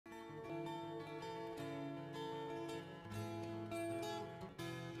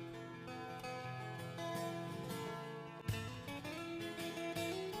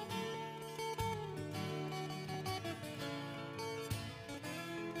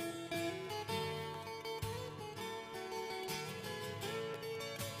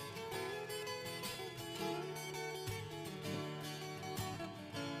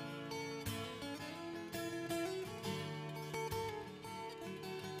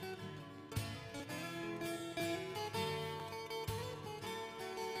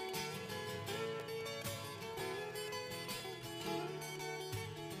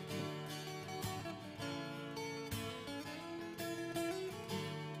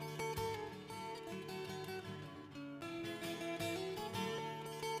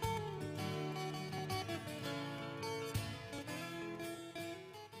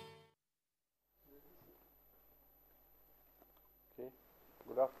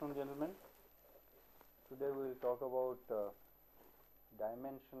Good afternoon, gentlemen. Today we will talk about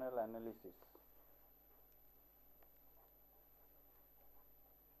dimensional analysis.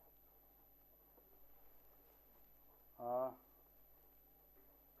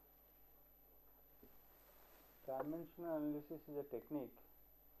 Dimensional analysis is a technique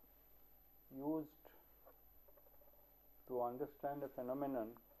used to understand a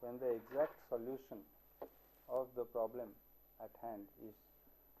phenomenon when the exact solution of the problem at hand is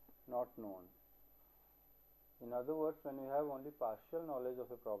not known. In other words, when you have only partial knowledge of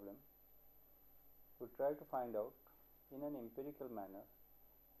a problem, you try to find out in an empirical manner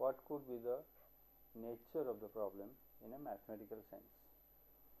what could be the nature of the problem in a mathematical sense.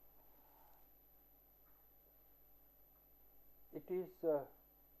 It is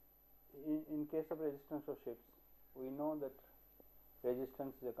in case of resistance of shifts, we know that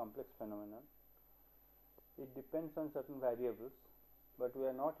resistance is a complex phenomenon. It depends on certain variables, but we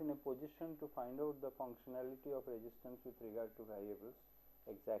are not in a position to find out the functionality of resistance with regard to variables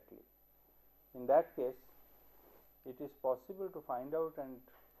exactly. In that case, it is possible to find out an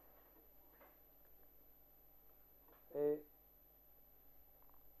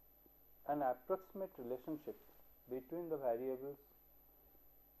approximate relationship between the variables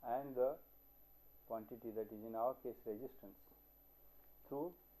and the quantity, that is in our case resistance,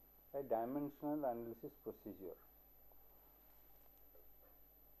 through a dimensional analysis procedure.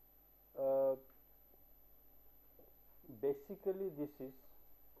 Basically, this is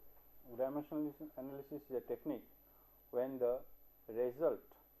dimensional analysis is a technique when the result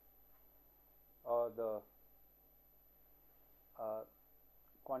or the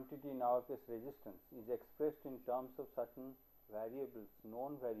quantity, in our case resistance, is expressed in terms of certain variables,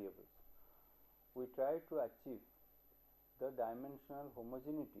 known variables. We try to achieve the dimensional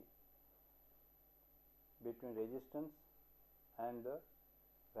homogeneity between resistance and the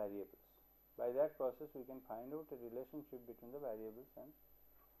variables. By that process, we can find out a relationship between the variables and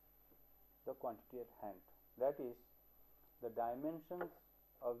the quantity at hand. That is, the dimensions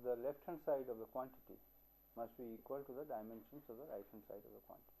of the left hand side of the quantity must be equal to the dimensions of the right hand side of the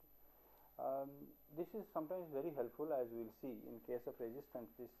quantity. This is sometimes very helpful, as we will see in case of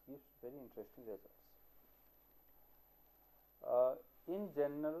resistance. This gives very interesting results. In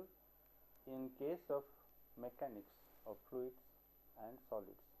general, in case of mechanics of fluids and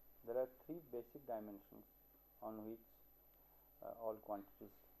solids, there are three basic dimensions on which all quantities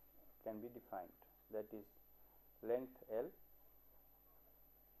can be defined, that is length L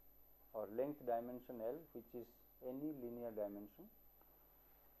or length dimension L, which is any linear dimension,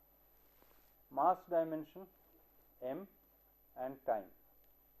 mass dimension M, and time.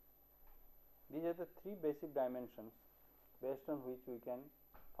 These are the three basic dimensions based on which we can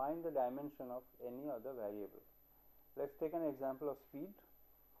find the dimension of any other variable. Let us take an example of speed.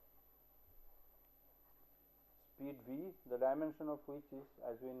 Speed v, the dimension of which is,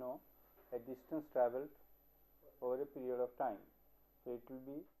 as we know, a distance travelled over a period of time. So, it will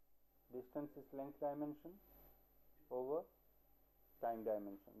be distance is length dimension over time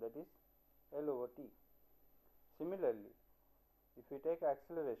dimension, that is L over t. Similarly, if we take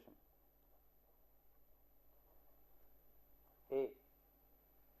acceleration, A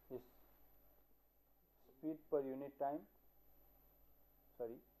is speed per unit time,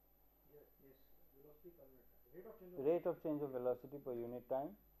 rate of change of velocity per unit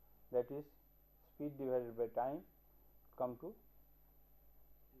time, that is speed divided by time, come to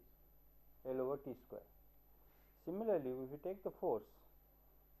L over t square. Similarly, if we take the force,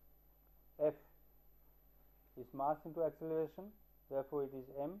 F is mass into acceleration, therefore it is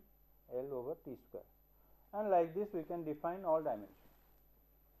m L over t square, and like this we can define all dimensions.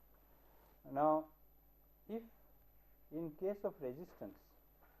 Now, if in case of resistance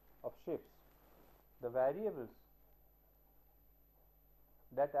of shifts, the variables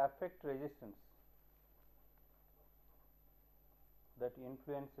that affect resistance, that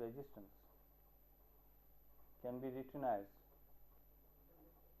influence resistance, can be written as,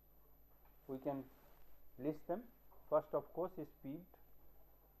 we can list them. First, of course, is speed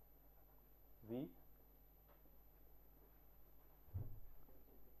v,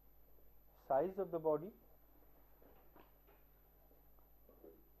 size of the body,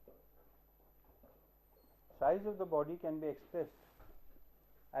 can be expressed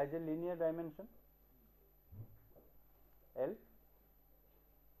as a linear dimension L,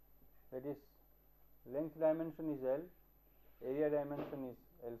 that is length dimension is L, area dimension is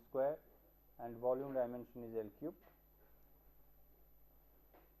L square, and volume dimension is L cube.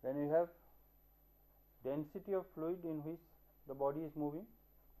 Then you have density of fluid in which the body is moving,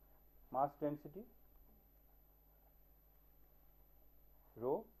 mass density,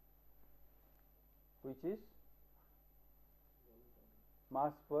 rho, which is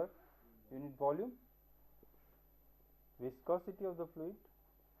mass per unit volume, viscosity of the fluid,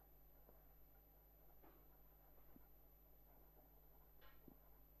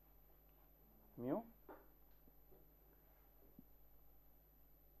 mu,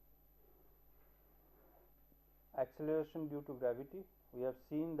 acceleration due to gravity. We have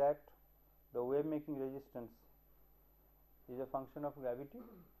seen that the wave making resistance is a function of gravity.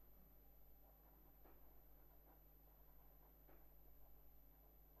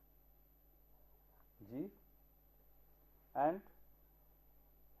 G, and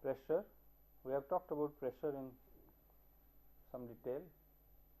pressure. We have talked about pressure in some detail,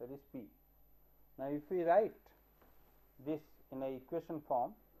 that is P. Now, if we write this in a equation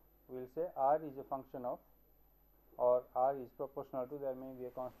form, we will say R is a function of, or R is proportional to, there may be a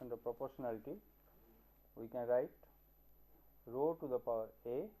constant of proportionality. We can write rho to the power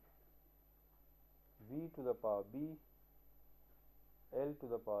A, V to the power B, L to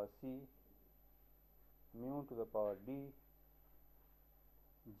the power C, mu to the power D,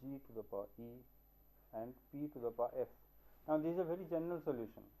 G to the power E, and P to the power F. Now, this is a very general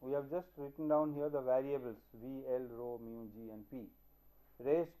solution. We have just written down here the variables V, L, rho, mu, G, and P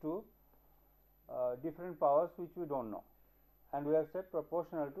raised to different powers which we do not know, and we have said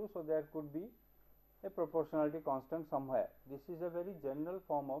proportional to, so there could be a proportionality constant somewhere. This is a very general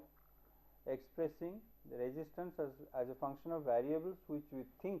form of expressing the resistance as a function of variables which we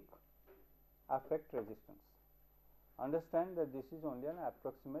think affect resistance. Understand that this is only an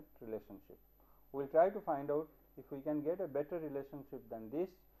approximate relationship. We will try to find out if we can get a better relationship than this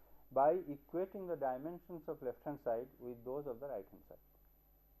by equating the dimensions of left hand side with those of the right hand side.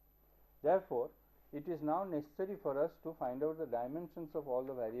 Therefore, it is now necessary for us to find out the dimensions of all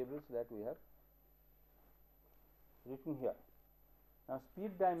the variables that we have written here. Now,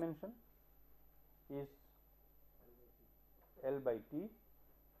 speed dimension is L by T,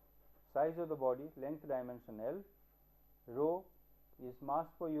 size of the body, length dimension L, rho is mass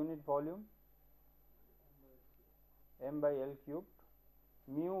per unit volume, m by L cubed,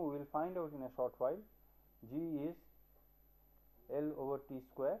 mu we will find out in a short while, G is L over T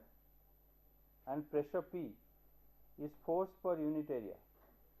square, and pressure P is force per unit area,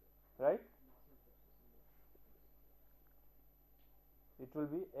 right? It will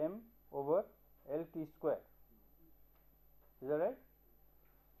be m over L T square. Is that right?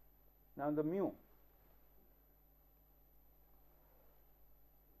 Now, the mu.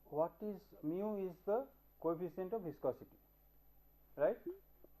 What is mu? Is the coefficient of viscosity, right?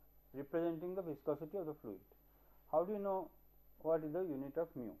 Representing the viscosity of the fluid. How do you know what is the unit of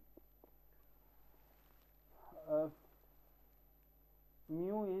mu?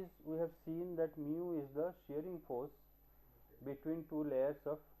 Mu is, we have seen that mu is the shearing force between two layers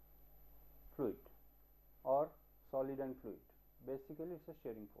of fluid or solid and fluid. Basically, it is a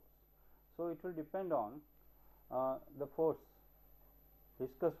shearing force. So, it will depend on the force,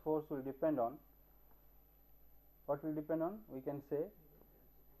 viscous force will depend on, what will depend on? We can say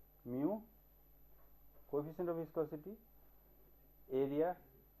mu, coefficient of viscosity, area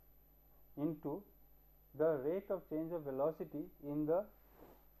into the rate of change of velocity in the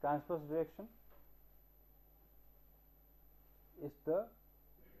transverse direction is the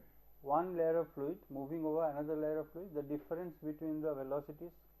one layer of fluid moving over another layer of fluid, the difference between the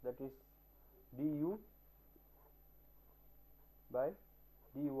velocities, that is du by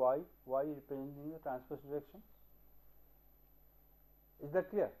dy, y representing the transverse direction. Is that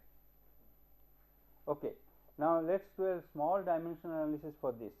clear? Okay. Now, let us do a small dimension analysis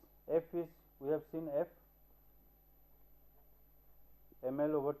for this. F is, we have seen F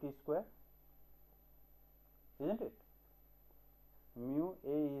ml over T square, isn't it? Mu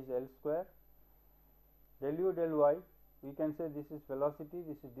A is L square, del u del y, we can say this is velocity,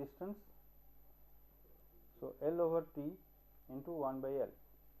 this is distance. So, L over T into 1 by L,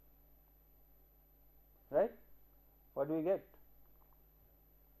 right? What do we get?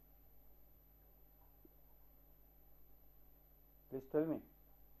 Please tell me.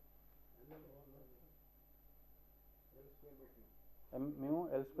 Mu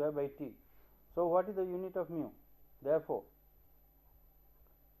L square by T. So, what is the unit of mu? Therefore,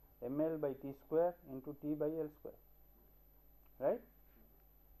 ml by T square into T by L square, right?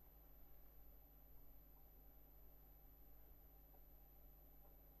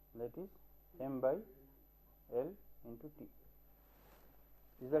 That is m by L into T.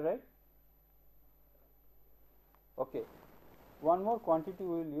 Is that right? Okay. One more quantity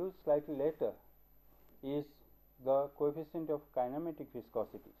we will use slightly later is the coefficient of kinematic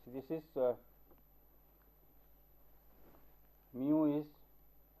viscosity. So, this is mu is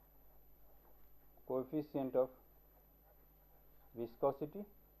coefficient of viscosity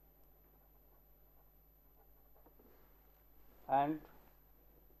and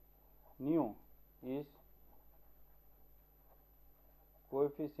nu is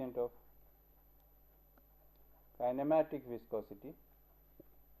coefficient of kinematic viscosity,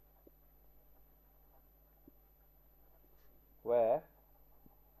 where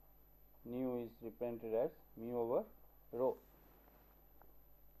nu is represented as mu over rho.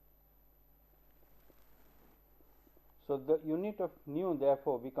 So, the unit of nu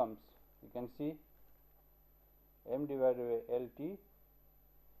therefore becomes, you can see, m divided by L T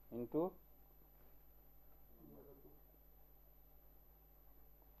into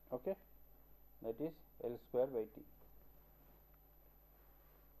that is L square by T.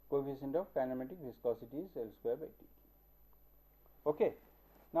 Coefficient of kinematic viscosity is L square by T.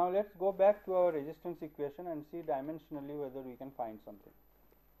 Now, let us go back to our resistance equation and see dimensionally whether we can find something.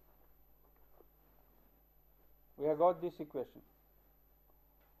 We have got this equation.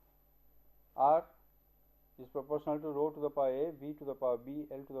 R is proportional to rho to the power A, V to the power B,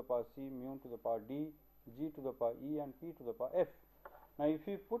 L to the power C, mu to the power D, G to the power E and P to the power F. Now, if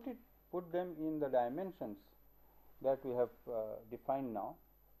we put them in the dimensions that we have defined now,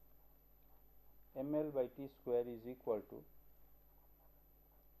 ml by T square is equal to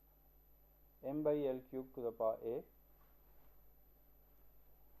m by L cube to the power A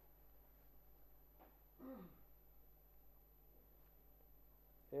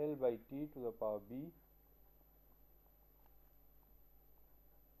L by T to the power B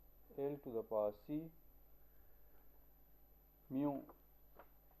L to the power C mu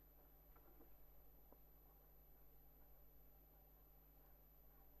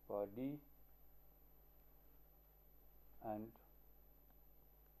power D and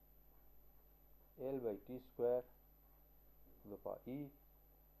L by T square to the power E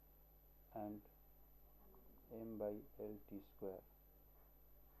and m by L T square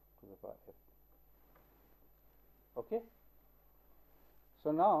to the power F. Okay.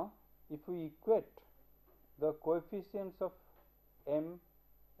 So, now if we equate the coefficients of m,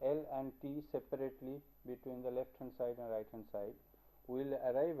 L and T separately between the left hand side and right hand side, we will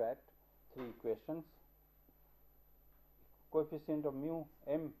arrive at three equations. Coefficient of mu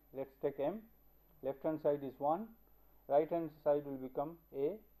m, let us take m, left hand side is 1, right hand side will become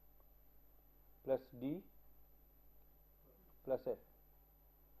A plus D plus F,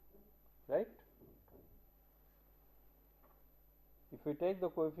 right. If we take the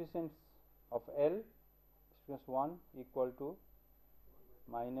coefficients of L, plus 1 equal to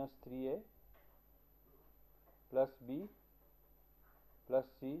minus 3A plus B plus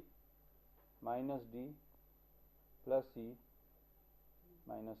C minus D plus E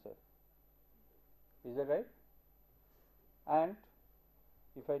minus F. Is that right? And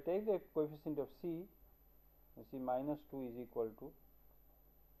if I take the coefficient of C, you see minus 2 is equal to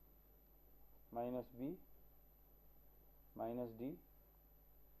minus B minus D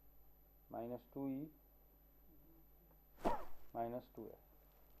minus 2E minus 2F.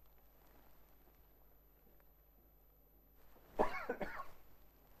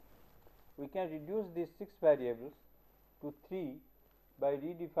 We can reduce these 6 variables to 3 by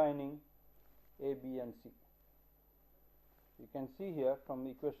redefining A, B and C. You can see here from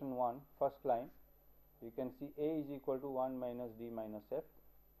equation 1, first line, you can see A is equal to 1 minus D minus F.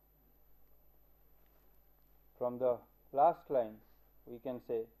 From the last line, we can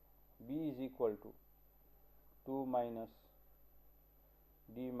say B is equal to 2 minus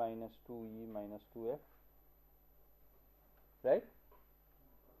D minus 2E minus 2F, right.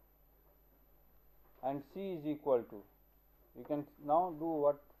 And C is equal to, you can now do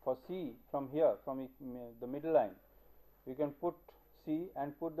what for C from here, from the middle line, we can put C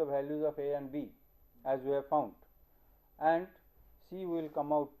and put the values of A and B as we have found, and C will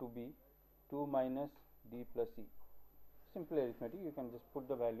come out to be 2 minus D plus E. Simple arithmetic, you can just put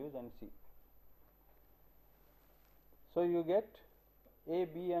the values and see. So, you get A,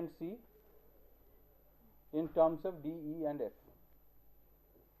 B and C in terms of D, E and F.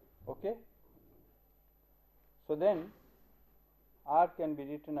 Okay. So, then R can be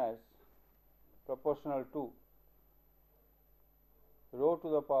written as proportional to rho to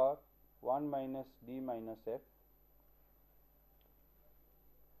the power 1 minus D minus F,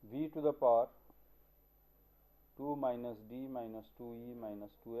 V to the power 2 minus D minus 2E minus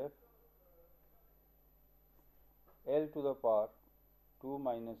 2F, L to the power 2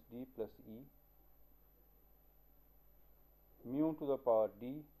 minus D plus E, mu to the power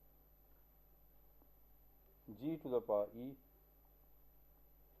D, G to the power E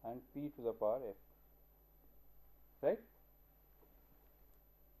and P to the power F, right.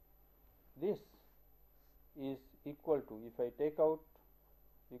 This is equal to, if I take out,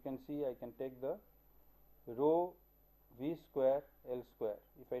 you can see I can take the rho v square L square,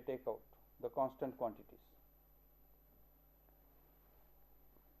 if I take out the constant quantities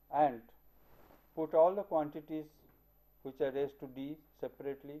and put all the quantities which are raised to d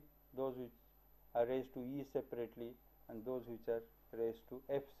separately, those which are raised to e separately, and those which are raised to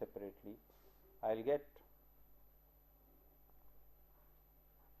f separately, I will get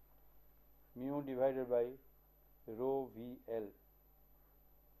mu divided by rho v L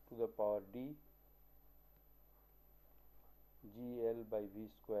to the power d g L by v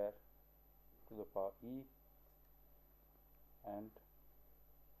square to the power e and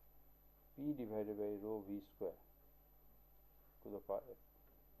p divided by rho v square to the power f.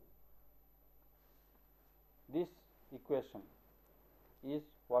 This equation is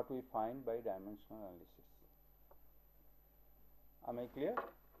what we find by dimensional analysis. Am I clear?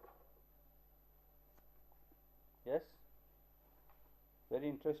 Yes? Very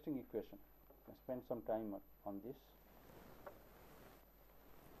interesting equation. I spend some time on this.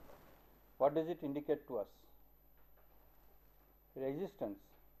 What does it indicate to us? Resistance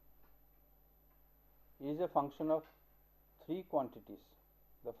is a function of three quantities.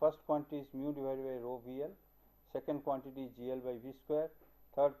 The first quantity is mu divided by rho v L, second quantity is g L by v square,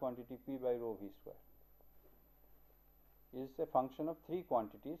 third quantity p by rho v square. Is a function of three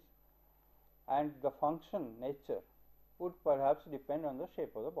quantities, and the function nature would perhaps depend on the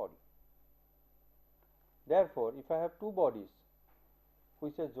shape of the body. Therefore, if I have two bodies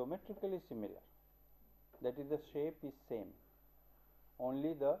which are geometrically similar, that is, the shape is same,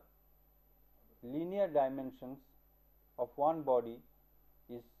 only the linear dimensions of one body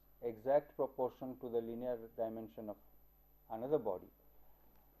is exact proportion to the linear dimension of another body,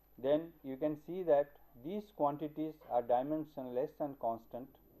 then you can see that these quantities are dimensionless and constant,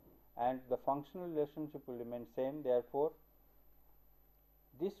 and the functional relationship will remain same. Therefore,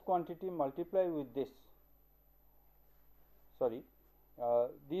 this quantity multiply with this,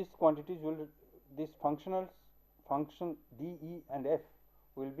 these quantities will, this function d, e and f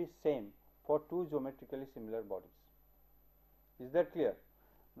will be same for two geometrically similar bodies. Is that clear?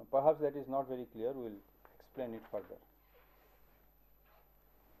 No, perhaps that is not very clear, we will explain it further.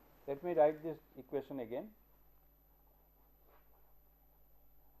 Let me write this equation again.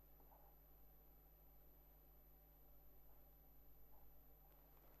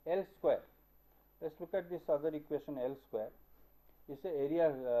 L square, let us look at this other equation. L square is a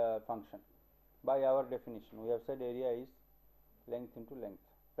area function by our definition. We have said area is length into length,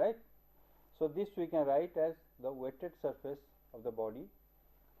 right? So, this we can write as the wetted surface of the body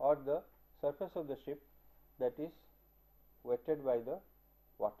or the surface of the ship that is wetted by the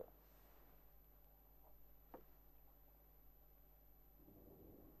water.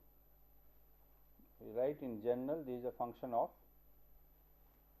 We write in general, this is a function of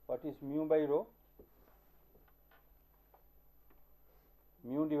what is mu by rho.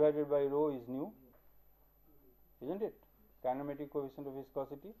 Mu divided by rho is nu, isn't it? Kinematic coefficient of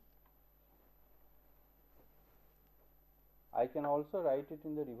viscosity. I can also write it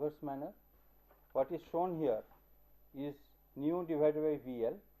in the reverse manner. What is shown here is nu divided by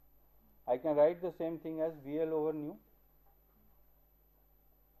VL. I can write the same thing as VL over nu.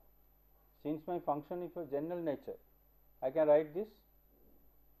 Since my function is of general nature, I can write this.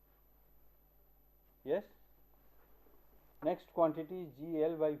 Yes. Next quantity is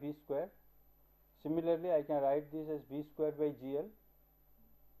GL by V square. Similarly, I can write this as V square by GL,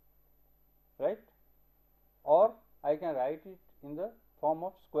 right? Or I can write it in the form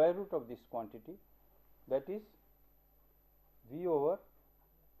of square root of this quantity, that is V over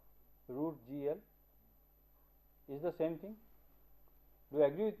root GL is the same thing. Do you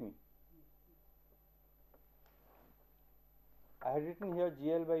agree with me? I had written here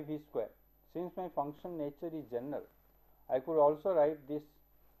GL by V square. Since my function nature is general, I could also write this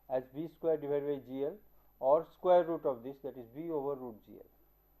as V square divided by GL or square root of this, that is V over root GL.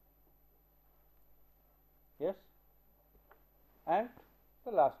 Yes? And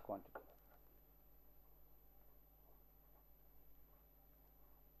the last quantity.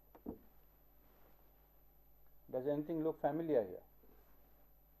 Does anything look familiar here?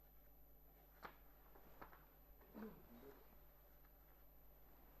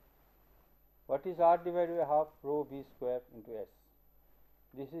 What is R divided by half rho V square into S?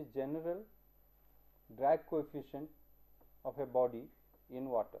 This is general drag coefficient of a body in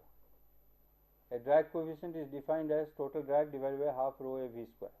water. A drag coefficient is defined as total drag divided by half rho A V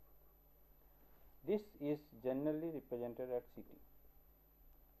square. This is generally represented at CT,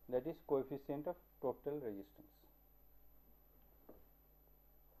 that is coefficient of total resistance.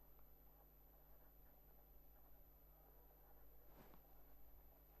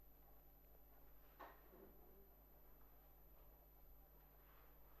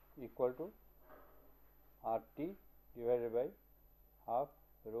 equal to RT divided by half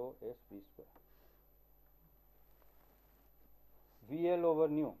rho S V square. VL over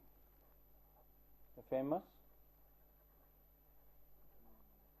nu, the famous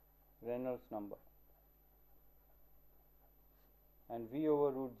Reynolds number, and V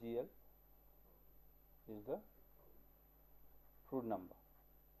over root GL is the Froude number.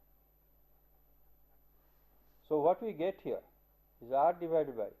 So what we get here is R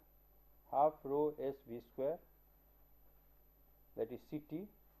divided by half rho S V square, that is Ct,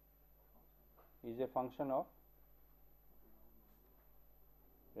 is a function of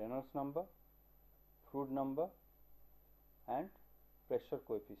Reynolds number, Froude number, and pressure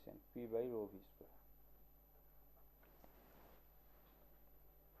coefficient P by rho V square.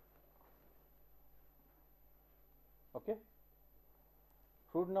 Okay.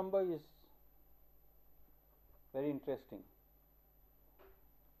 Froude number is very interesting.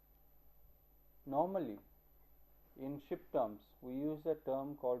 Normally, in ship terms, we use a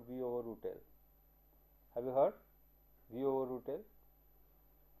term called V over root L. Have you heard V over root L?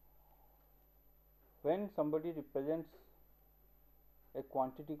 When somebody represents a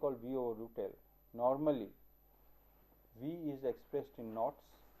quantity called V over root L, normally V is expressed in knots.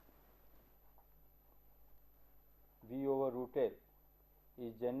 V over root L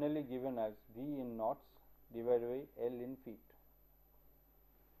is generally given as V in knots divided by L in feet.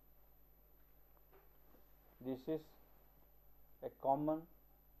 This is a common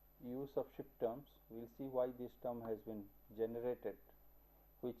use of ship terms. We will see why this term has been generated,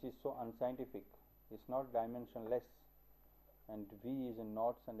 which is so unscientific. It is not dimensionless, and V is in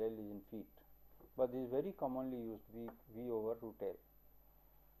knots and L is in feet, but this is very commonly used, V over root L.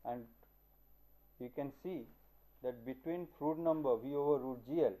 And you can see that between Froude number V over root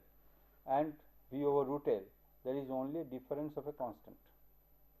GL and V over root L, there is only a difference of a constant.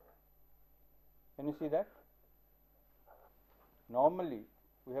 Can you see that? Normally,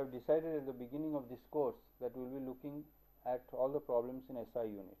 we have decided at the beginning of this course that we will be looking at all the problems in SI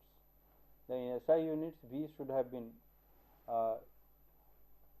units. Then in SI units, V should have been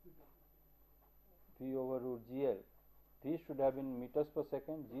V over root GL. V should have been meters per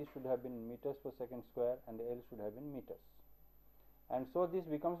second, G should have been meters per second square, and L should have been meters. And so this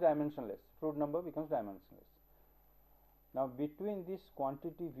becomes dimensionless. Froude number becomes dimensionless. Now, between this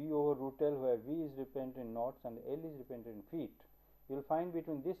quantity V over root L, where V is represented in knots and L is represented in feet, you will find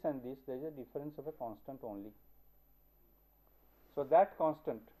between this and this there is a difference of a constant only. So that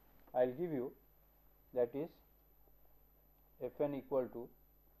constant I will give you, that is Fn equal to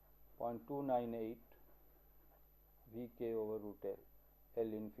 0.298 Vk over root L, L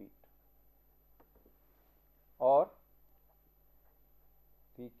in feet, or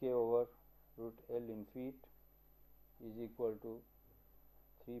Vk over root L in feet is equal to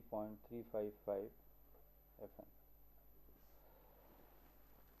 3.355 Fn.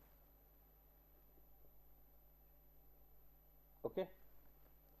 Okay.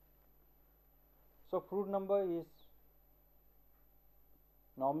 So Froude number is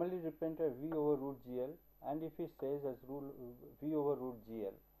normally represented V over root GL, and if it says as V over root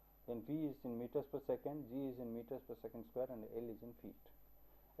GL, then V is in meters per second, G is in meters per second square, and L is in feet,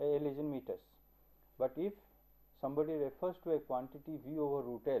 L is in meters. But if somebody refers to a quantity V over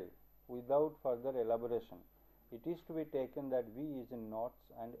root L without further elaboration, it is to be taken that V is in knots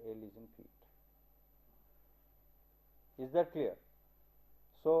and L is in feet. Is that clear?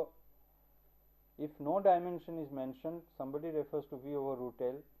 So, if no dimension is mentioned, somebody refers to V over root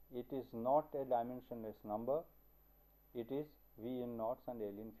L, it is not a dimensionless number, it is V in knots and L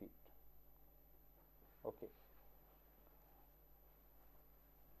in feet. Okay.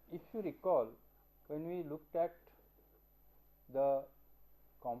 If you recall, when we looked at the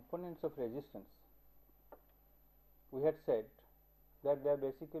components of resistance, we had said that there are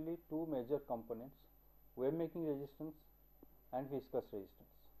basically two major components: wave making resistance and viscous resistance,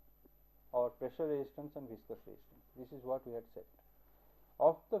 or pressure resistance and viscous resistance. This is what we had said.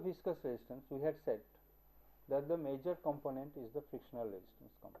 Of the viscous resistance, we had said that the major component is the frictional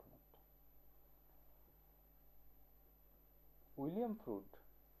resistance component. William Froude,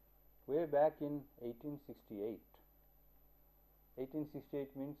 way back in 1868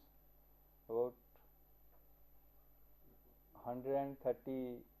 means about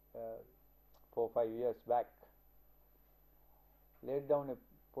 134-5 years back, laid down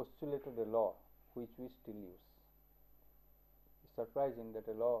postulated a law which we still use. It's surprising that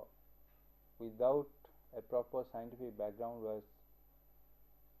a law without a proper scientific background was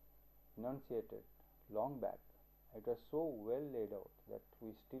enunciated long back. It was so well laid out that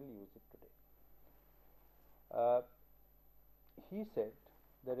we still use it today. He said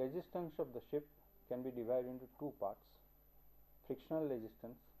the resistance of the ship can be divided into two parts: frictional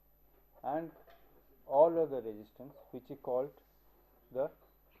resistance and all other resistance, which is called the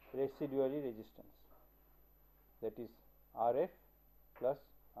residuary resistance, that is Rf plus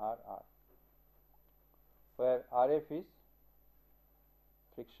Rr, where Rf is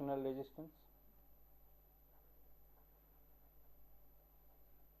frictional resistance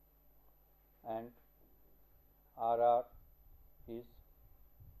and Rr is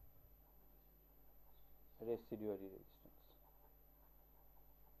residuary resistance.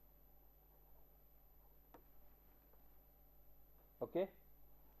 Okay.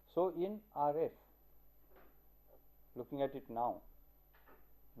 So, in Rf, looking at it now,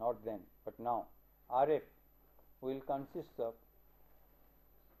 not then, but now, Rf will consist of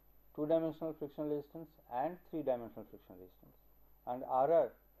two-dimensional frictional resistance and three-dimensional frictional resistance, and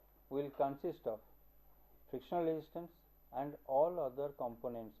Rr will consist of frictional resistance and all other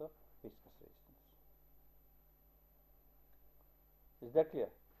components of viscous resistance. Is that clear?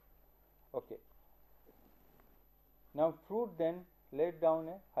 Okay. Now, Froude then laid down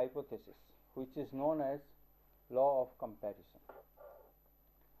a hypothesis which is known as law of comparison.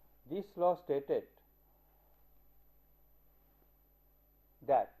 This law stated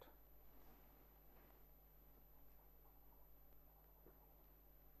that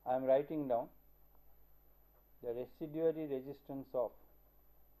I am writing down the residuary resistance of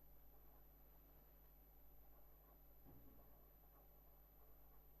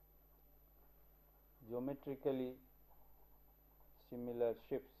geometrically similar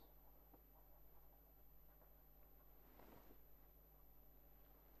ships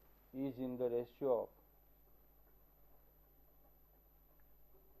is in the ratio of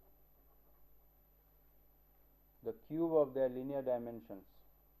the cube of their linear dimensions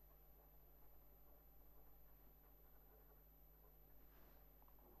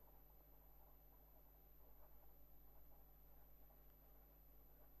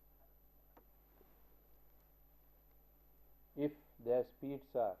if their speeds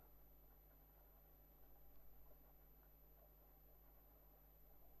are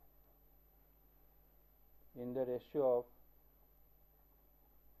in the ratio of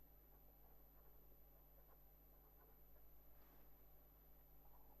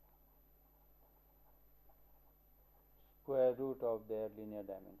square root of their linear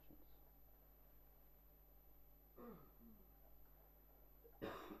dimensions.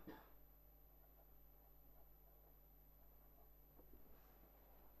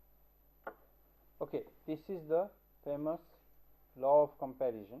 Okay, this is the famous law of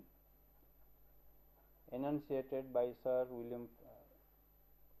comparison enunciated by Sir William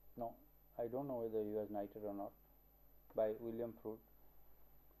no, I don't know whether he was knighted or not, by William Froude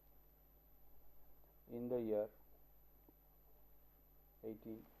in the year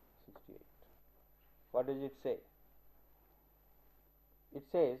 1868. What does it say? It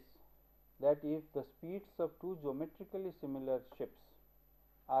says that if the speeds of two geometrically similar ships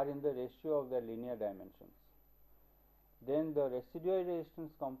are in the ratio of their linear dimensions, then the residual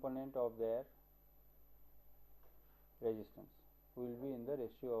resistance component of their resistance will be in the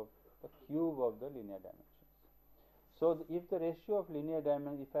ratio of the cube of the linear dimensions. So, if the ratio of linear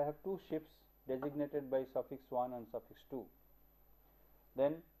dimensions, if I have two ships designated by suffix 1 and suffix 2,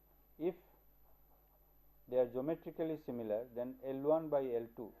 then if they are geometrically similar, then L1 by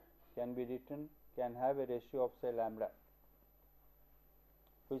L2 can be written, can have a ratio of say lambda,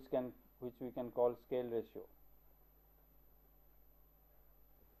 which we can call scale ratio.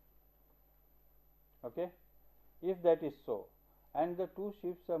 Okay. If that is so, and the two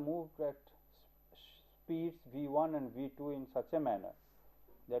ships are moved at speeds v1 and v2 in such a manner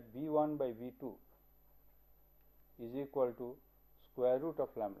that v1 by v2 is equal to square root of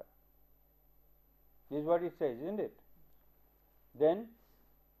lambda. This is what it says, isn't it? Then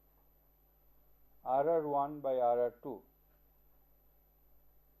Rr1 by Rr2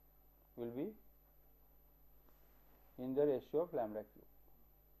 will be in the ratio of lambda cube.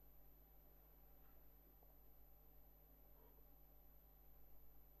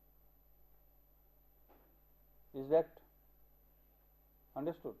 Is that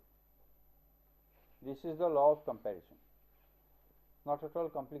understood? This is the law of comparison. Not at all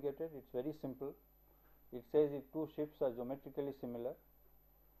complicated, it is very simple. It says if two ships are geometrically similar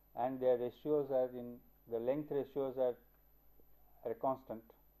and their ratios are in the length ratios are constant,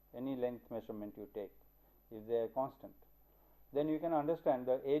 any length measurement you take, if they are constant, then you can understand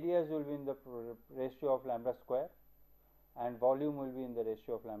the areas will be in the ratio of lambda square and volume will be in the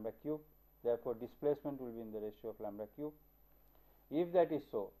ratio of lambda cube. Therefore, displacement will be in the ratio of lambda cube. If that is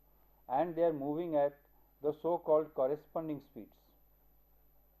so, and they are moving at the so called corresponding speeds,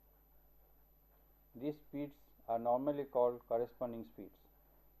 these speeds are normally called corresponding speeds.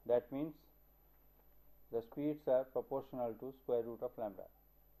 That means the speeds are proportional to square root of lambda.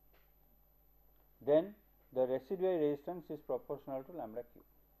 Then the residual resistance is proportional to lambda cube.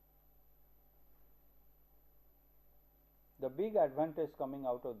 The big advantage coming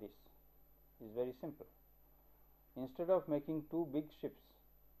out of this is very simple. Instead of making two big ships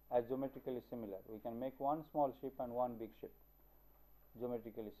as geometrically similar, we can make one small ship and one big ship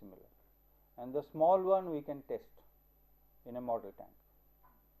geometrically similar, and the small one we can test in a model tank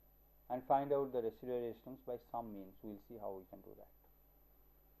and find out the residual resistance by some means. We will see how we can do that.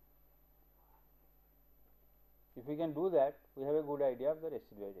 If we can do that, we have a good idea of the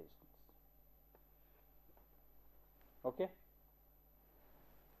residual resistance. Okay.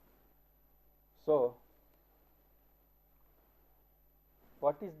 So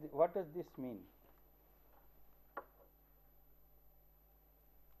what does this mean?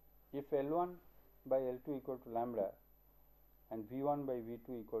 If L1 by L2 equal to lambda and V1 by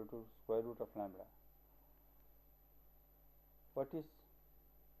V2 equal to square root of lambda, what is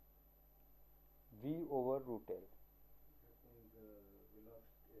V over root L? That means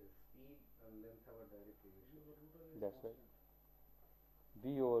velocity, speed and length have a direct relation. That's right.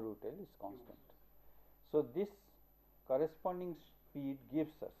 V over root L is constant. So this corresponding speed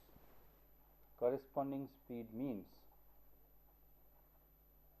gives us, corresponding speed means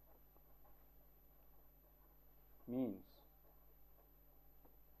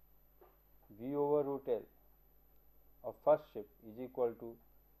V over root L of first ship is equal to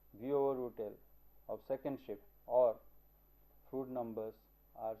V over root L of second ship, or Froude numbers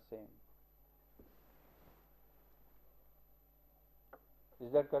are same.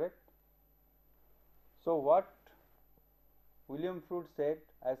 Is that correct? So what William Froude said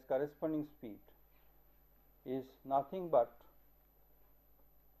as corresponding speed is nothing but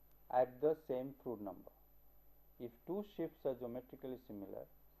at the same Froude number. If two ships are geometrically similar,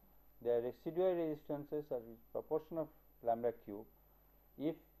 their residual resistances are proportional of lambda cube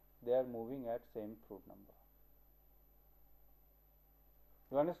if they are moving at same Froude number.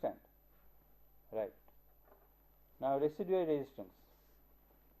 You understand? Right. Now residual resistance.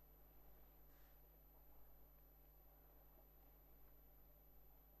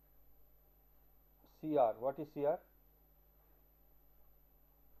 CR. What is CR?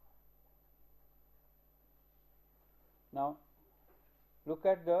 Now look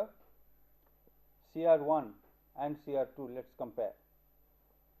at the CR1 and CR2. Let us compare.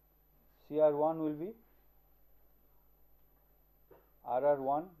 CR1 will be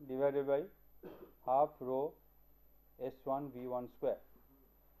RR1 divided by half rho S1 V1 square.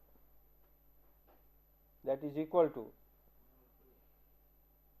 That is equal to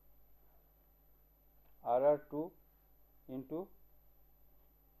RR2 into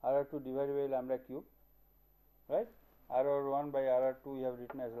RR2 divided by lambda cube, right? RR1 by RR2 you have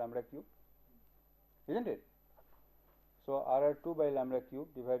written as lambda cube, isn't it? So RR2 by lambda cube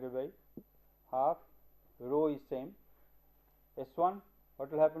divided by half rho is same. S1,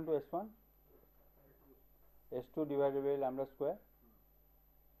 what will happen to S1? S2 divided by lambda square,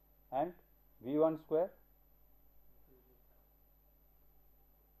 and V1 square,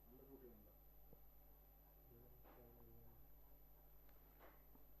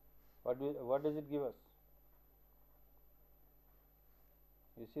 what does it give us?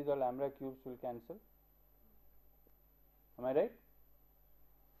 You see the lambda cubes will cancel, am I right?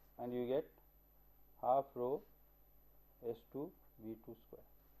 And you get half rho S2 V2 square,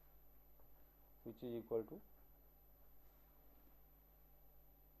 which is equal to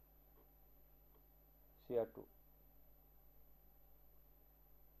CR2.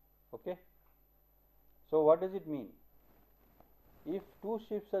 Okay. So what does it mean? If two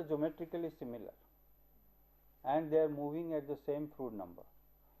ships are geometrically similar and they are moving at the same Froude number,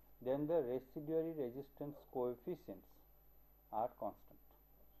 then the residual resistance coefficients are constant.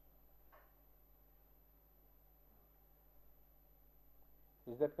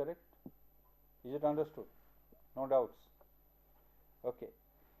 Is that correct? Is it understood? No doubts. Okay.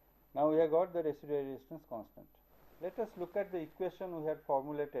 Now we have got the residual resistance constant. Let us look at the equation we had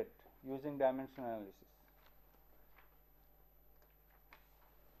formulated using dimension analysis.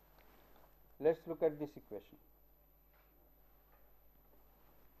 Let us look at this equation.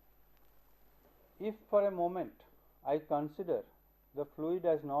 If for a moment I consider the fluid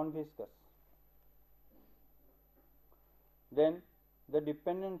as non-viscous, then the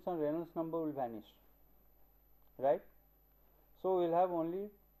dependence on Reynolds number will vanish, right? So we will have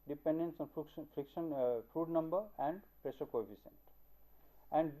only dependence on friction Froude number and pressure coefficient,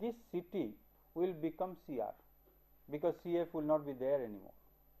 and this Ct will become Cr because Cf will not be there anymore.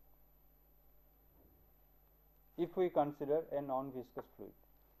 if we consider a non-viscous fluid.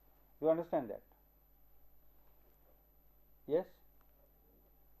 You understand that? Yes?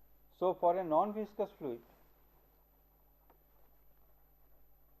 So, for a non-viscous fluid,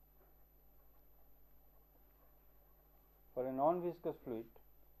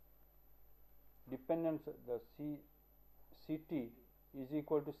 dependence, the Ct is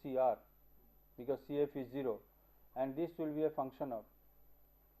equal to Cr, because Cf is 0, and this will be a function of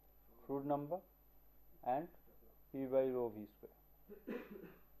Froude number and P by rho V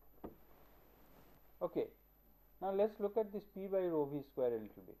square. Okay. Now, let us look at this P by rho V square a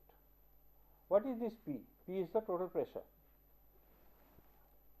little bit. What is this P? P is the total pressure.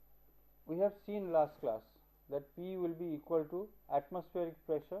 We have seen last class that P will be equal to atmospheric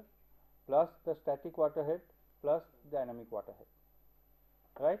pressure plus the static water head plus dynamic water head,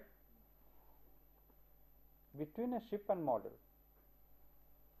 right? Between a ship and model,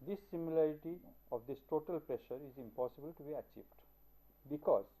 this similarity of this total pressure is impossible to be achieved,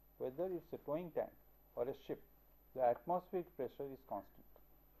 because whether it is a towing tank or a ship, the atmospheric pressure is constant,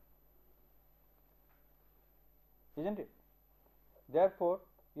 isn't it? Therefore,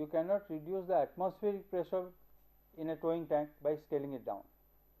 you cannot reduce the atmospheric pressure in a towing tank by scaling it down.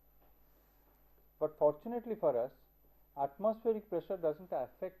 But fortunately for us, atmospheric pressure does not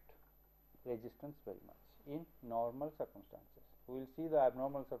affect resistance very much in normal circumstances. We will see the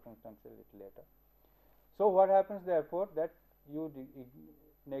abnormal circumstances a little later. So, what happens therefore, that you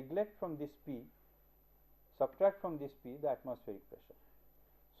neglect from this P, subtract from this P the atmospheric pressure.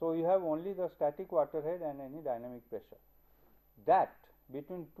 So, you have only the static water head and any dynamic pressure, that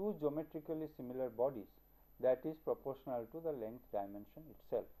between two geometrically similar bodies, that is proportional to the length dimension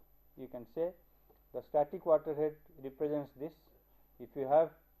itself. You can say the static water head represents this. If you have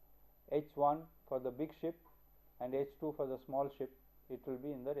H1 for the big ship and H2 for the small ship, it will be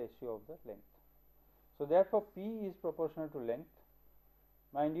in the ratio of the length. So, therefore, P is proportional to length.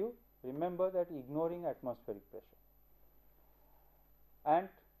 Mind you, remember that ignoring atmospheric pressure, and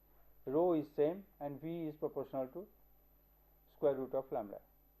rho is same and V is proportional to square root of lambda.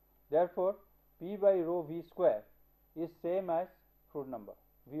 Therefore, P by rho V square is same as Froude number,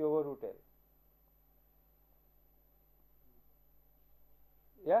 V over root L.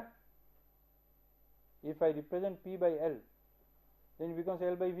 Yeah? If I represent P by L, then it becomes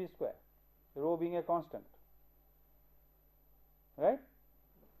L by V square, rho being a constant, right?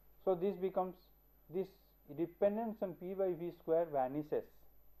 So, this becomes, this dependence on P by V square vanishes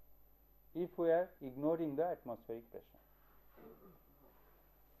if we are ignoring the atmospheric pressure.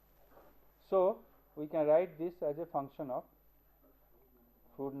 So, we can write this as a function of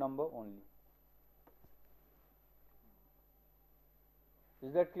Froude number only.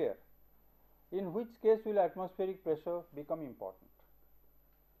 Is that clear? In which case will atmospheric pressure become important?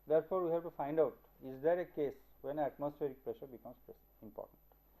 Therefore, we have to find out, is there a case when atmospheric pressure becomes important?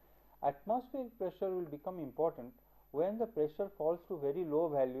 Atmospheric pressure will become important when the pressure falls to very low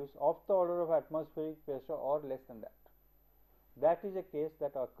values of the order of atmospheric pressure or less than that. That is a case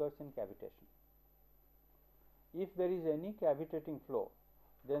that occurs in cavitation. If there is any cavitating flow,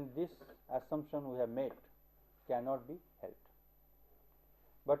 then this assumption we have made cannot be held.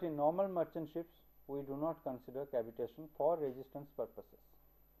 But in normal merchant ships, we do not consider cavitation for resistance purposes.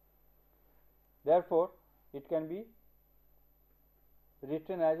 Therefore, it can be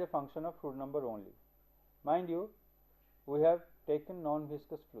written as a function of Froude number only. Mind you, we have taken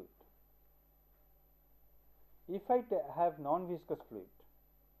non-viscous fluid. If I have non-viscous fluid,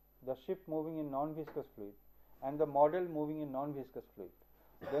 the ship moving in non-viscous fluid and the model moving in non-viscous fluid,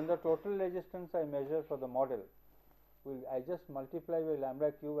 then the total resistance I measure for the model will, I just multiply by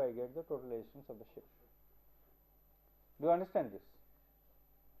lambda cube, I get the total resistance of the ship. Do you understand this?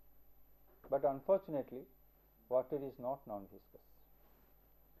 But unfortunately, water is not non-viscous.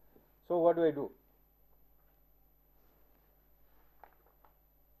 So, what do I do?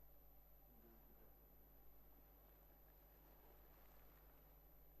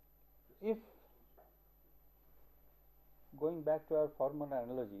 If, going back to our former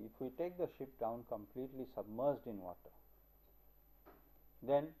analogy, if we take the ship down completely submerged in water,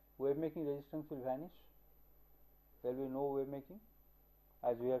 then wave making resistance will vanish. There will be no wave making,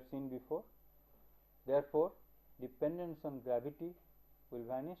 as we have seen before. Therefore, dependence on gravity will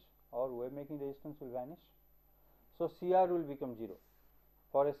vanish, or wave making resistance will vanish. So, Cr will become 0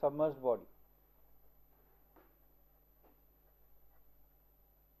 for a submerged body.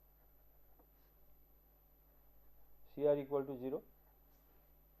 Cr equal to 0.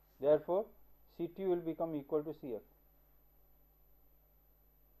 Therefore, Ct will become equal to Cf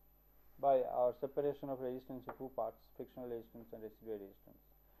by our separation of resistance into two parts, frictional resistance and residual resistance.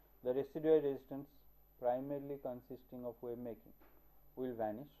 The residual resistance primarily consisting of wave making will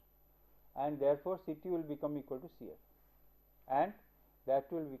vanish, and therefore Ct will become equal to Cf, and that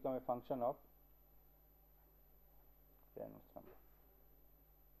will become a function of Reynolds number.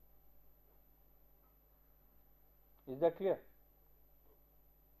 Is that clear?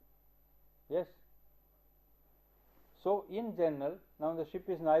 Yes. So, in general, now the ship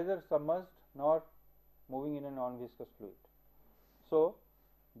is neither submerged nor moving in a non-viscous fluid. So,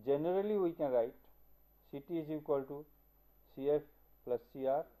 generally we can write Ct is equal to Cf plus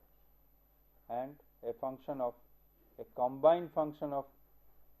Cr and a function of a combined function of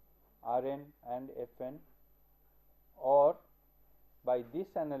Rn and Fn, or by this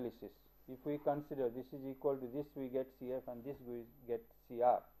analysis, if we consider this is equal to this, we get Cf and this we get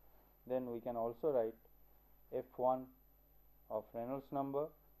Cr, then we can also write F1 of Reynolds number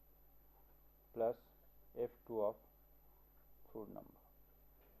plus F2 of Froude number.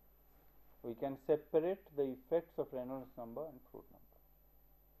 We can separate the effects of Reynolds number and Froude number.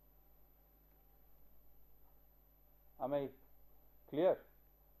 Am I clear?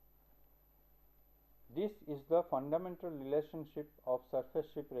 This is the fundamental relationship of surface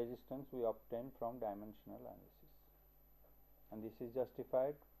ship resistance we obtain from dimensional analysis, and this is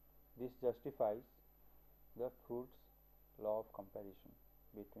justified. This justifies the Froude's law of comparison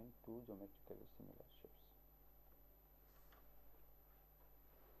between two geometrically similar ships.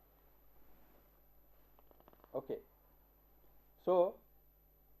 Okay. So,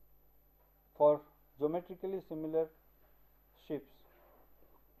 for geometrically similar ships,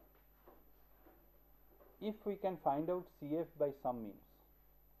 if we can find out Cf by some means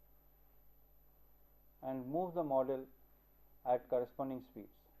and move the model at corresponding speeds,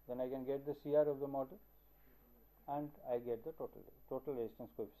 then I can get the Cr of the model and I get the total resistance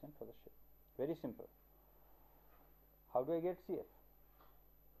coefficient for the ship. Very simple. How do I get Cf?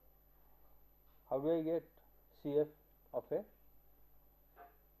 How do I get Cf of a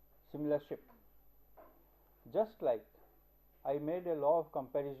similar ship? Just like I made a law of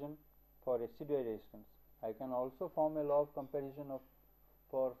comparison for residue resistance, I can also form a law of comparison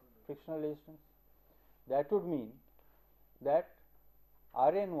for frictional resistance. That would mean that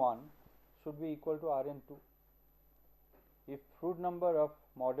Rn1 should be equal to Rn2. If Froude number of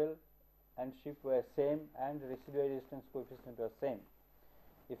model and ship were same and residual resistance coefficient were same,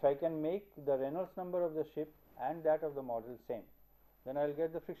 if I can make the Reynolds number of the ship and that of the model same, then I will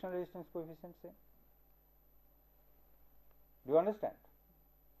get the frictional resistance coefficient same. Do you understand?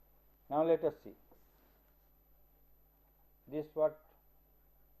 Now let us see. This what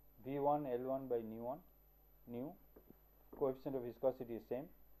V1 L1 by nu coefficient of viscosity is same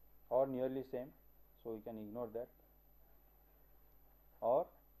or nearly same, so we can ignore that, or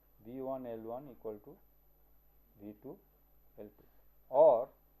V1 L1 equal to V2 L2, or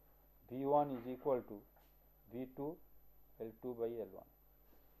V1 is equal to V2 L2 by L1.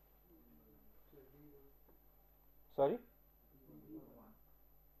 Sorry?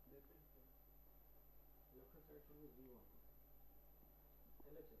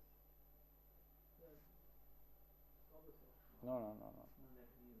 No.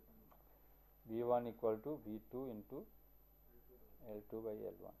 V1 equal to V2 into L2 by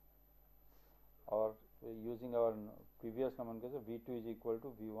L1, or using our previous nomenclature, V2 is equal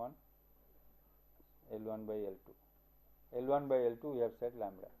to V1 L1 by L2. L1 by L2 we have said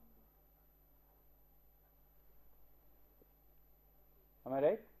lambda. Am I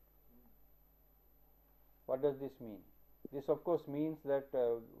right? What does this mean? This of course means that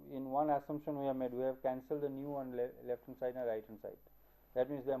in one assumption we have made, we have cancelled the nu on left hand side and right hand side. That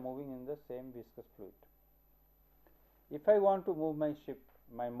means they are moving in the same viscous fluid. If I want to move my ship,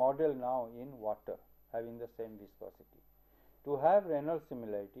 my model now in water having the same viscosity, to have Reynolds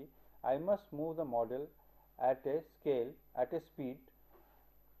similarity, I must move the model at a scale, at a speed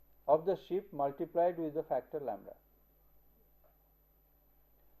of the ship multiplied with the factor lambda.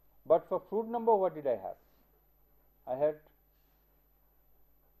 But for Froude number, what did I have? I had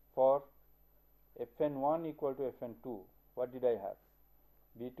for Fn1 equal to Fn2, what did I have?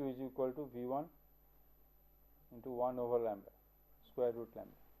 V2 is equal to V1 into 1 over lambda, square root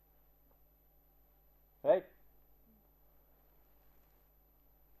lambda, right?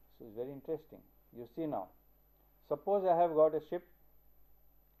 So, it's very interesting. You see now, suppose I have got a ship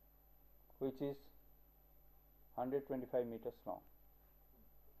which is 125 meters long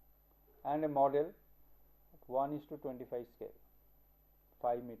and a model at 1:25 scale,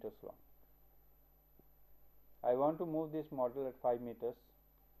 5 meters long. I want to move this model at 5 meters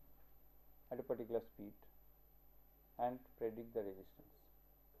at a particular speed and predict the resistance.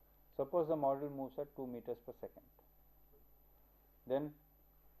 Suppose the model moves at 2 meters per second. Then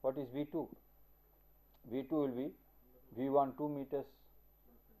what is V2? V2 will be V1 2 meters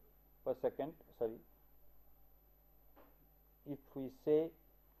per second. Sorry, if we say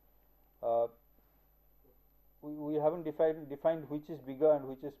we haven't defined which is bigger and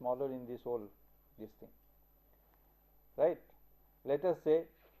which is smaller in this whole this thing, right? Let us say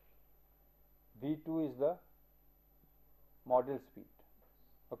V2 is the model speed,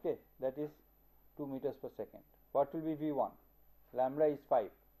 okay, that is 2 meters per second. What will be V1? Lambda is 5.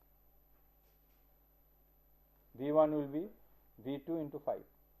 V1 will be V2 into 5.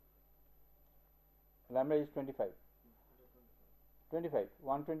 Lambda is 25.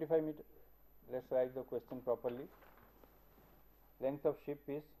 125 meter. Let's write the question properly. Length of ship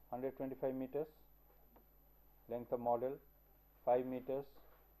is 125 meters. Length of model 5 meters.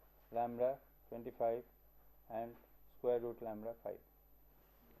 Lambda 25 and square root lambda 5.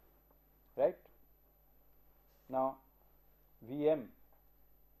 Right? Now Vm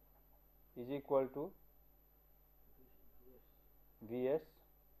is equal to Vs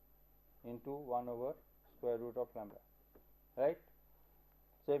into 1 over square root of lambda, right?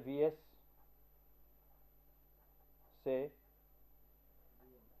 Say Vs, say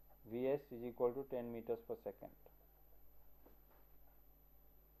Vs is equal to 10 meters per second,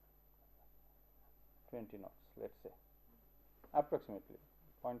 20 knots, let's say, approximately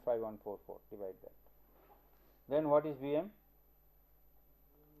 0.5144, divide that. Then what is Vm?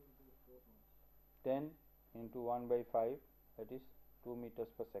 10 into 1 by 5, that is 2 meters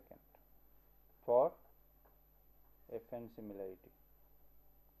per second for Fn similarity,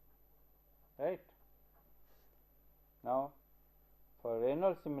 right? Now for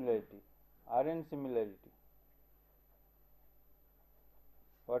Reynolds similarity, Rn similarity,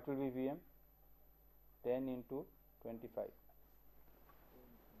 what will be Vm? 10 into 25,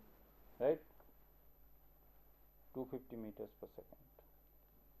 right? 250 meters per second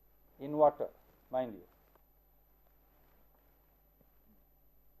in water, mind you.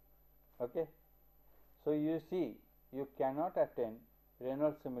 Okay, so you see, you cannot attain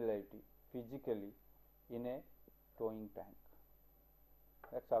Reynolds similarity physically in a towing tank.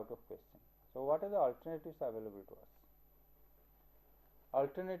 That's out of question. So what are the alternatives available to us?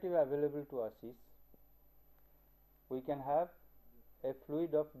 Alternative available to us is, we can have a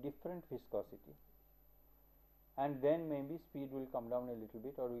fluid of different viscosity, and then maybe speed will come down a little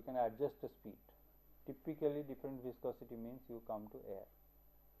bit, or we can adjust the speed. Typically different viscosity means you come to air,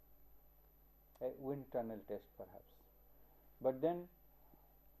 a wind tunnel test perhaps, but then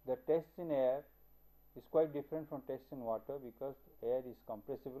the tests in air is quite different from tests in water, because air is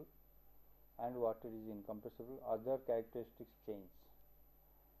compressible and water is incompressible, other characteristics change.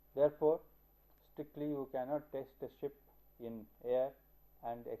 Therefore strictly you cannot test a ship in air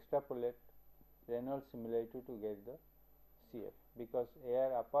and extrapolate Reynolds similarity to get the CF, because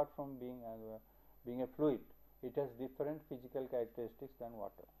air, apart from being a fluid, it has different physical characteristics than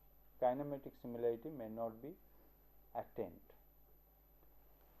water. Kinematic similarity may not be attained.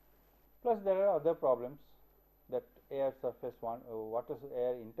 Plus there are other problems, that air surface water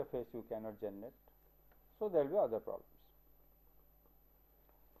air interface you cannot generate, so there will be other problems.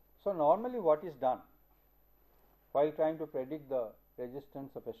 So normally what is done while trying to predict the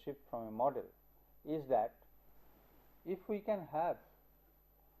resistance of a ship from a model is that, if we can have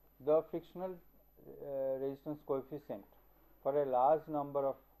the frictional resistance coefficient for a large number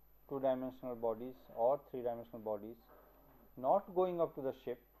of two-dimensional bodies or three-dimensional bodies, not going up to the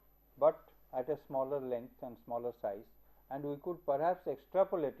ship but at a smaller length and smaller size, and we could perhaps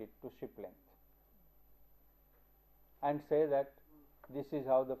extrapolate it to ship length and say that this is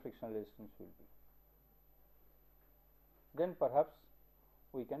how the frictional resistance will be, then perhaps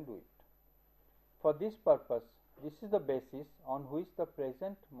we can do it. For this purpose, this is the basis on which the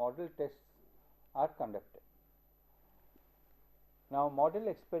present model tests are conducted. Now model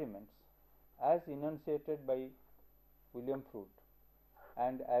experiments, as enunciated by William Froude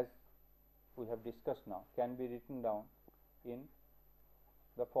and as we have discussed now, can be written down in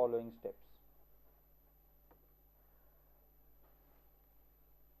the following steps.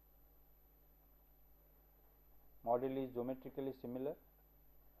 Model is geometrically similar,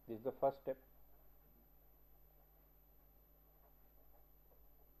 this is the first step.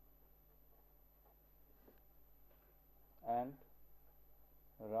 And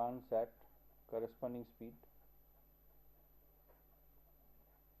runs at corresponding speed.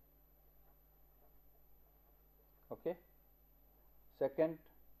 Okay. Second,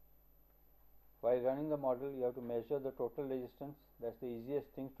 while running the model, you have to measure the total resistance. That's the easiest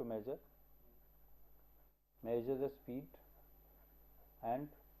thing to measure. Measure the speed and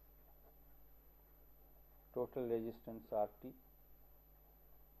total resistance RT.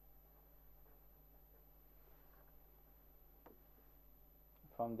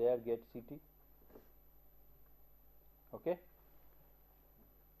 from there get Ct. Okay.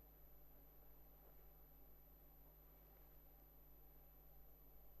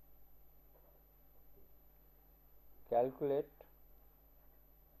 Calculate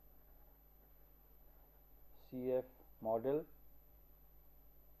Cf model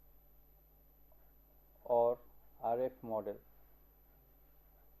or Rf model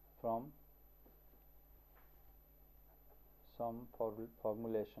from some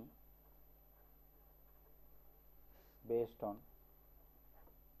formulation based on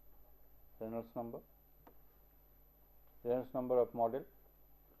Reynolds number of model.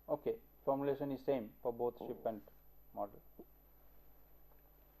 Okay, formulation is same for both ship and model.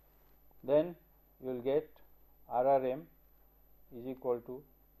 Then you will get RRM is equal to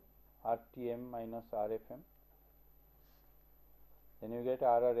RTM minus RFM. Then you get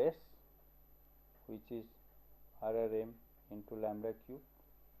RRS, which is RRM into lambda cube.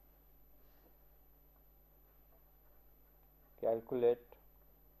 Calculate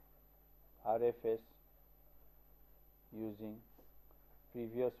RFS using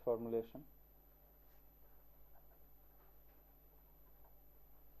previous formulation.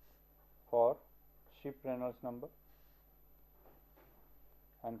 For ship Reynolds number,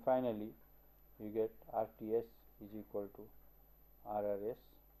 and finally you get RTS is equal to RRS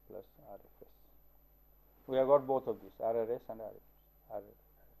plus RFS. We have got both of these, RRS and RFS.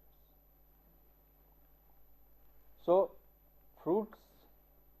 So, Fruit's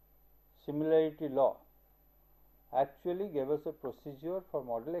similarity law actually gave us a procedure for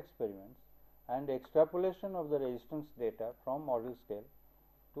model experiments and extrapolation of the resistance data from model scale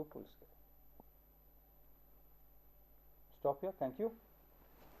to full scale. Stop here. Thank you.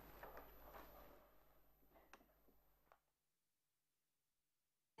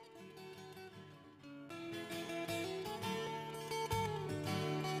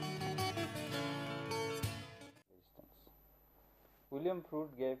 William Fruit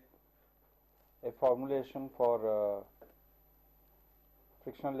gave a formulation for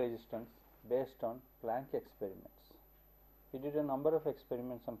frictional resistance based on Planck experiments. He did a number of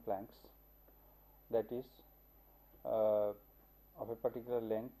experiments on Planks, that is of a particular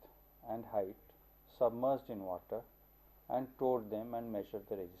length and height, submerged in water, and toured them and measured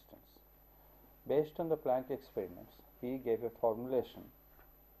the resistance. Based on the Planck experiments, he gave a formulation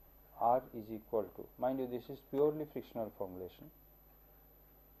R is equal to, mind you, this is purely frictional formulation,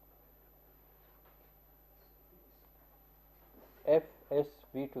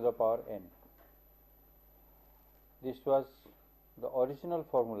 Fsv to the power n. This was the original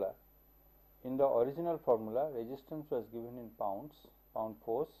formula. In the original formula, resistance was given in pounds, pound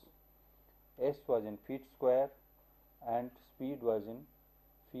force, S was in feet square, and speed was in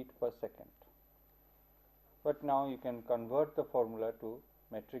feet per second. But now you can convert the formula to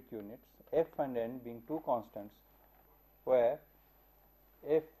metric units, F and n being two constants, where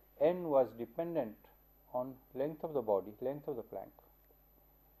if n was dependent on length of the body, length of the plank,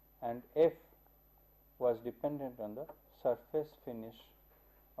 and F was dependent on the surface finish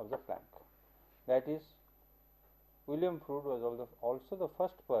of the plank. That is, William Fruit was also the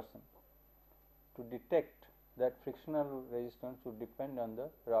first person to detect that frictional resistance would depend on the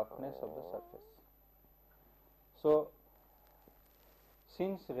roughness of the surface. So,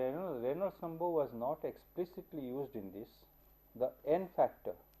 since Reynolds number was not explicitly used in this, the n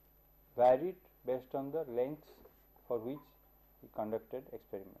factor varied based on the lengths for which he conducted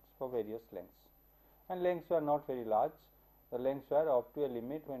experiments for various lengths, and lengths were not very large. The lengths were up to a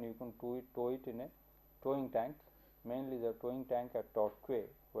limit when you can tow it in a towing tank, mainly the towing tank at Torquay,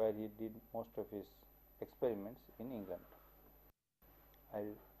 where he did most of his experiments in England. I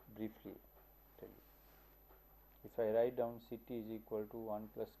will briefly tell you. If I write down Ct is equal to 1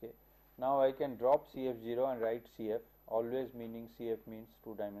 plus k, now I can drop Cf0 and write Cf, always meaning Cf means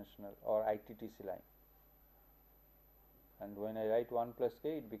two dimensional or ITTC line, and when I write 1 plus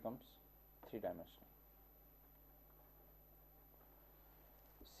k, it becomes 3 dimensional.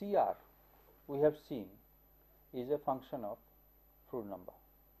 Cr, we have seen, is a function of Fruit number.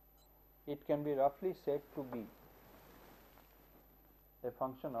 It can be roughly said to be a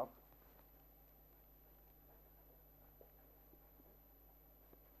function of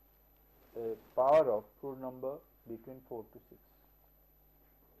a power of Fruit number between 4 to 6.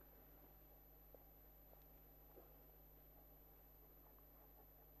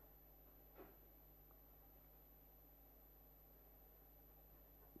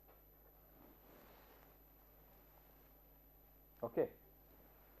 Okay.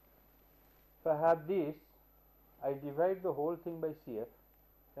 If I have this, I divide the whole thing by Cf,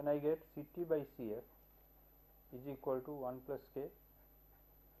 then I get Ct by Cf is equal to 1 plus k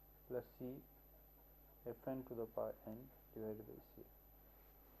plus C Fn to the power n divided by C.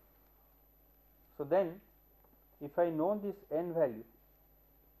 So, then if I know this n value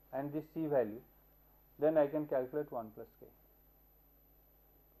and this C value, then I can calculate 1 plus k,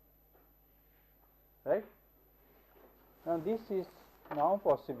 right. Now, this is now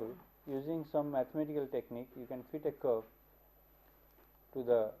possible using some mathematical technique. You can fit a curve to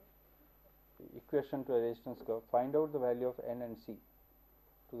the equation to a resistance curve, find out the value of n and C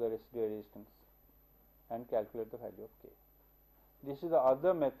to the residual resistance and calculate the value of k. This is the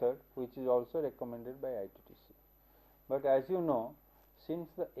other method which is also recommended by ITTC. But as you know, since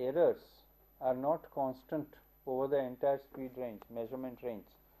the errors are not constant over the entire speed range, measurement range,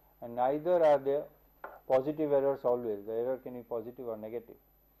 and neither are there positive errors always, the error can be positive or negative.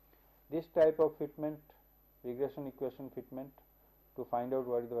 This type of fitment, regression equation fitment to find out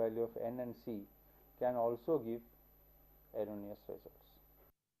what is the value of n and C can also give erroneous results.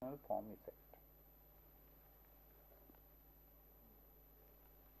 Form effect.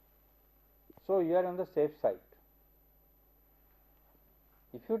 So, you are on the safe side.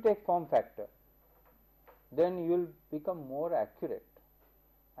 If you take form factor, then you will become more accurate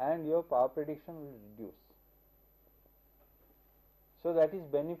and your power prediction will reduce. So, that is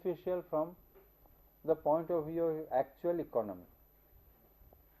beneficial from the point of view of actual economy.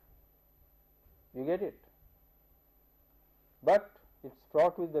 You get it? But it is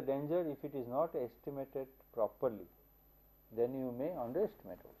fraught with the danger if it is not estimated properly, then you may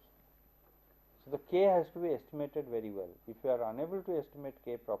underestimate also. So, the k has to be estimated very well. If you are unable to estimate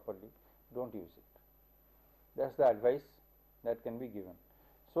k properly, do not use it. That is the advice that can be given.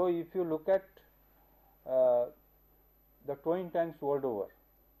 So, if you look at the towing tanks world over,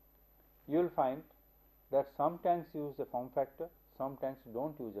 you will find that some tanks use a form factor, some tanks do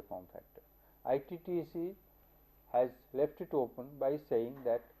not use a form factor. ITTC has left it open by saying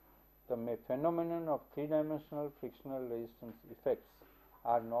that the phenomenon of three-dimensional frictional resistance effects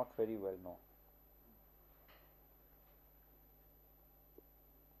are not very well known.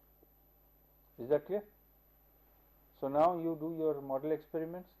 Is that clear? So, now you do your model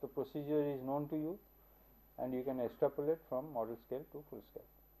experiments, the procedure is known to you and you can extrapolate from model scale to full scale.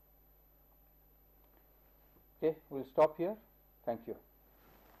 Okay, we will stop here. Thank you.